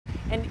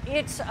And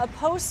it's a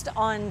post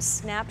on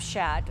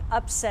Snapchat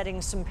upsetting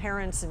some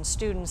parents and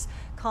students.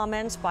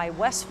 Comments by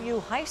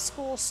Westview High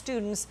School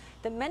students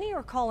that many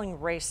are calling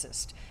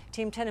racist.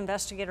 Team 10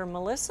 investigator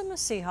Melissa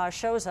Masiha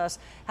shows us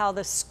how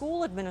the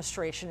school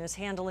administration is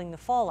handling the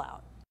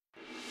fallout.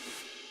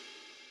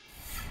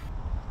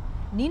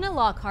 Nina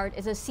Lockhart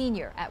is a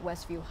senior at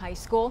Westview High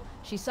School.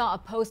 She saw a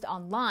post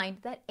online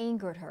that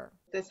angered her.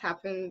 This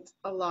happens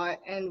a lot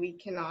and we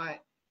cannot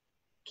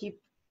keep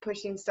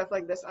pushing stuff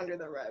like this under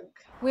the rug.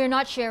 We are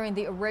not sharing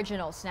the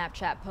original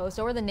Snapchat post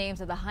or the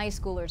names of the high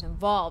schoolers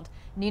involved.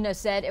 Nina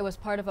said it was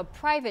part of a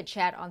private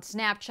chat on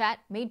Snapchat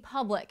made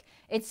public.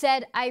 It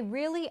said, "I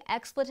really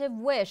expletive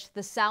wish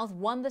the South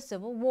won the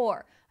Civil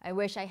War. I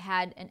wish I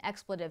had an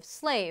expletive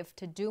slave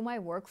to do my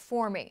work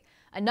for me."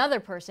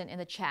 Another person in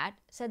the chat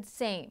said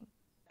same.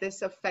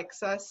 This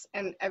affects us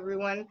and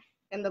everyone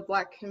in the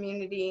Black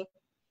community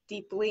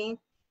deeply,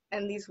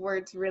 and these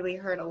words really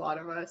hurt a lot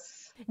of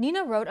us.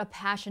 Nina wrote a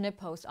passionate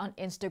post on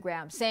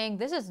Instagram saying,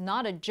 "This is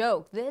not a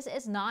joke, this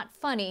is not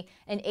funny,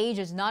 and age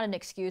is not an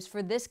excuse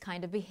for this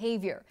kind of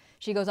behavior."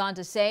 She goes on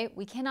to say,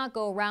 "We cannot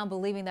go around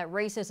believing that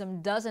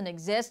racism doesn't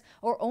exist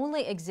or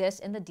only exists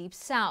in the Deep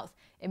South.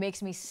 It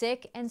makes me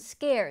sick and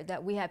scared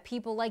that we have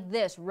people like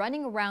this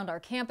running around our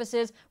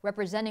campuses,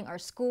 representing our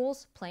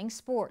schools, playing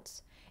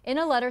sports." In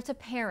a letter to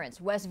parents,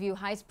 Westview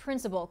High's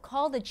principal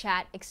called the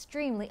chat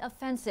extremely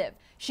offensive.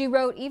 She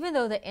wrote, "Even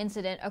though the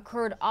incident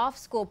occurred off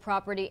school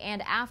property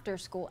and after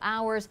school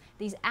hours,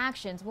 these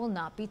actions will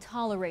not be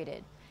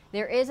tolerated.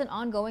 There is an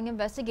ongoing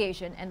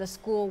investigation and the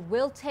school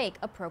will take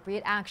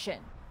appropriate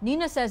action."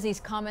 Nina says these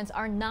comments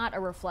are not a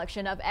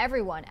reflection of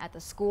everyone at the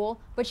school,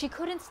 but she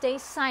couldn't stay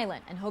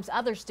silent and hopes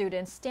other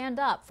students stand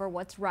up for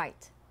what's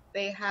right.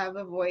 They have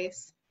a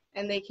voice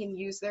and they can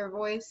use their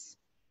voice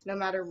no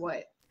matter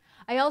what.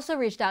 I also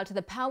reached out to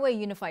the Poway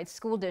Unified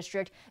School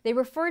District. They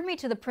referred me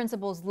to the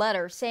principal's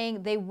letter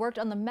saying they worked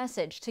on the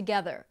message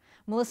together.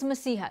 Melissa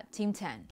Masiha, Team 10.